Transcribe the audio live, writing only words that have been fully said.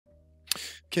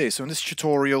Okay, so in this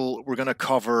tutorial we're going to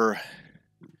cover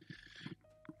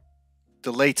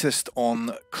the latest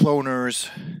on cloners,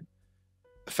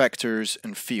 effectors,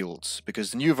 and fields,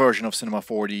 because the new version of Cinema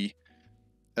 4D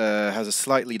has a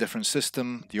slightly different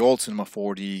system. The old Cinema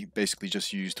 4D basically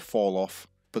just used fall off,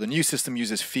 but the new system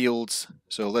uses fields,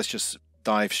 so let's just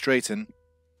dive straight in.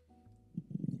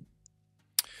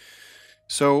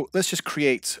 So let's just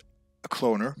create a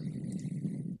cloner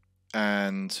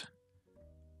and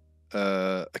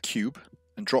a cube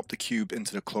and drop the cube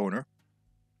into the cloner.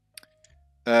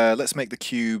 Let's make the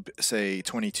cube, say,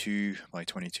 22 by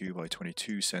 22 by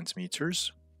 22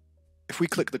 centimeters. If we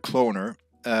click the cloner,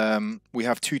 we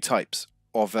have two types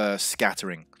of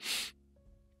scattering.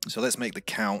 So let's make the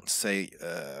count, say,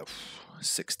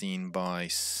 16 by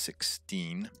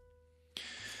 16.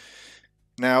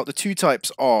 Now, the two types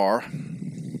are,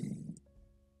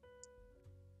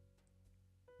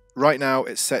 right now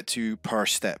it's set to per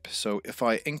step. So if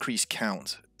I increase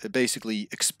count, it basically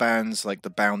expands like the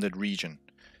bounded region.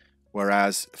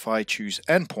 Whereas if I choose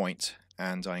endpoint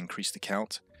and I increase the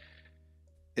count,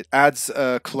 it adds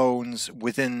clones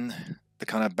within the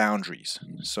kind of boundaries.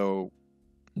 So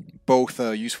both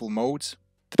are useful modes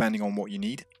depending on what you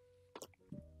need.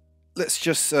 Let's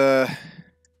just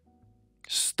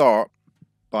start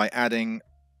by adding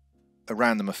a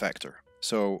random effector.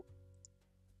 So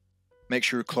make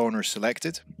sure cloner is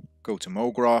selected, go to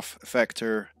MoGraph,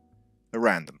 effector, a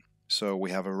random. So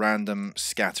we have a random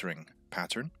scattering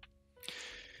pattern.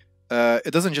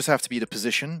 It doesn't just have to be the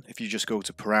position. If you just go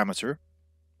to parameter,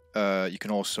 you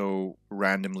can also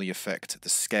randomly affect the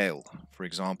scale, for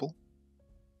example,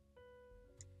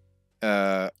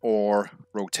 or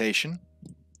rotation.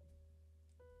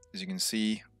 As you can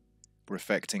see, we're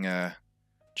affecting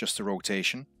just a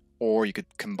rotation, or you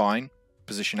could combine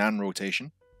position and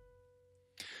rotation.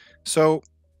 So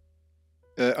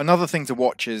another thing to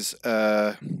watch is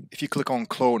if you click on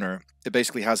cloner, it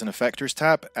basically has an effectors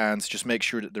tab, and just make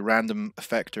sure that the random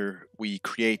effector we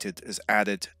created is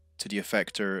added to the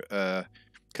effector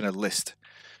kind of list.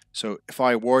 So if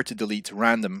I were to delete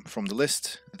random from the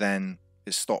list, then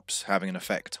it stops having an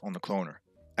effect on the cloner.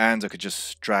 And I could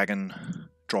just drag and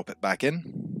drop it back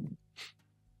in.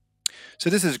 So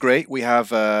this is great. We have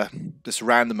this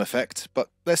random effect, but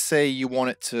let's say you want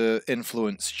it to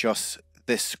influence just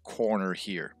this corner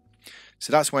here.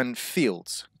 So that's when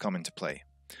fields come into play.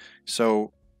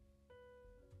 So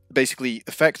basically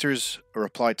effectors are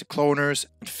applied to cloners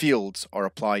and fields are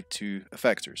applied to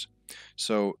effectors.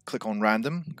 So click on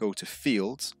random, go to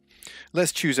fields.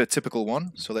 Let's choose a typical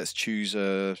one. So let's choose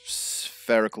a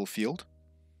spherical field.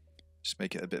 Just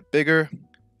make it a bit bigger.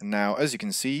 And now, as you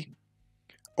can see,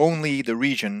 only the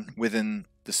region within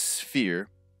the sphere.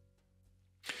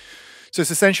 So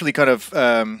it's essentially kind of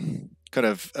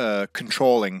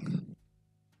controlling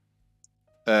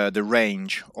the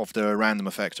range of the random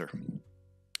effector.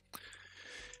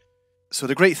 So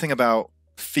the great thing about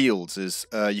fields is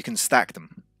you can stack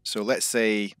them. So let's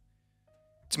say,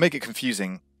 to make it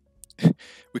confusing,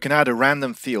 we can add a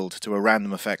random field to a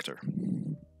random effector.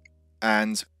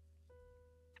 And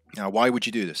now, why would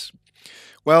you do this?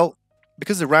 Well,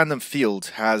 because the random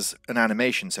field has an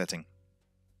animation setting,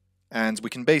 and we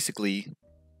can basically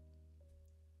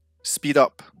speed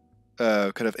up,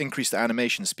 kind of increase the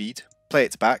animation speed, play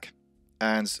it back,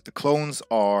 and the clones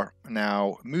are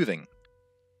now moving.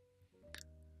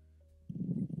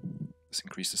 Let's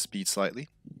increase the speed slightly.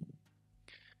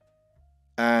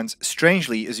 And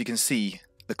strangely, as you can see,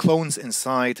 the clones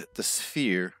inside the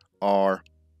sphere are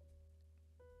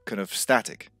kind of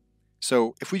static.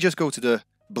 So if we just go to the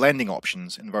blending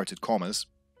options, inverted commas,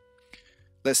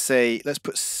 let's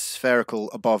put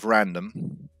spherical above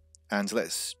random, and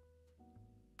let's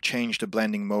change the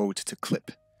blending mode to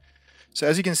clip. So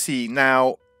as you can see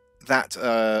now, that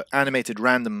animated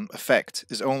random effect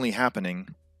is only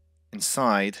happening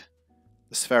inside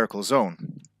the spherical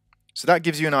zone. So that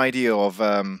gives you an idea of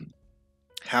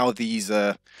how these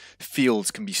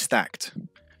fields can be stacked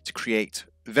to create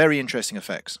very interesting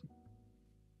effects.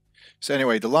 So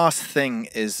anyway, the last thing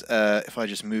is if I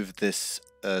just move this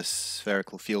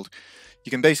spherical field, you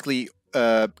can basically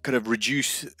kind of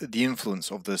reduce the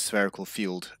influence of the spherical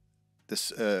field.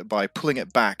 This by pulling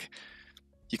it back,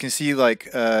 you can see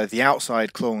like the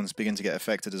outside clones begin to get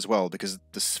affected as well, because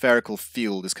the spherical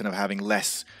field is kind of having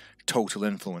less total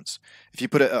influence. If you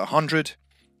put it at 100,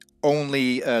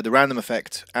 only the random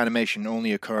effect animation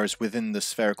only occurs within the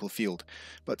spherical field.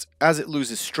 But as it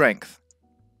loses strength,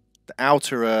 the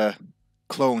outer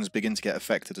clones begin to get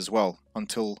affected as well,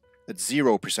 until at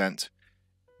 0%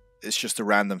 it's just a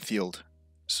random field.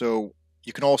 So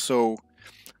you can also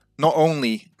not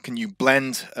only can you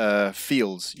blend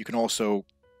fields, you can also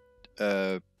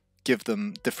give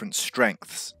them different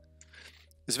strengths.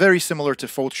 It's very similar to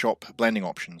Photoshop blending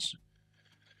options.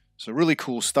 So really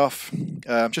cool stuff.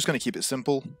 I'm just going to keep it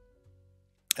simple.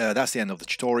 That's the end of the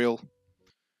tutorial.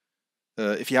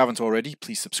 If you haven't already,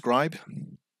 please subscribe.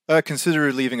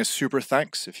 Consider leaving a super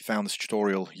thanks if you found this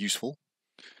tutorial useful.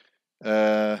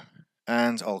 And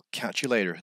I'll catch you later.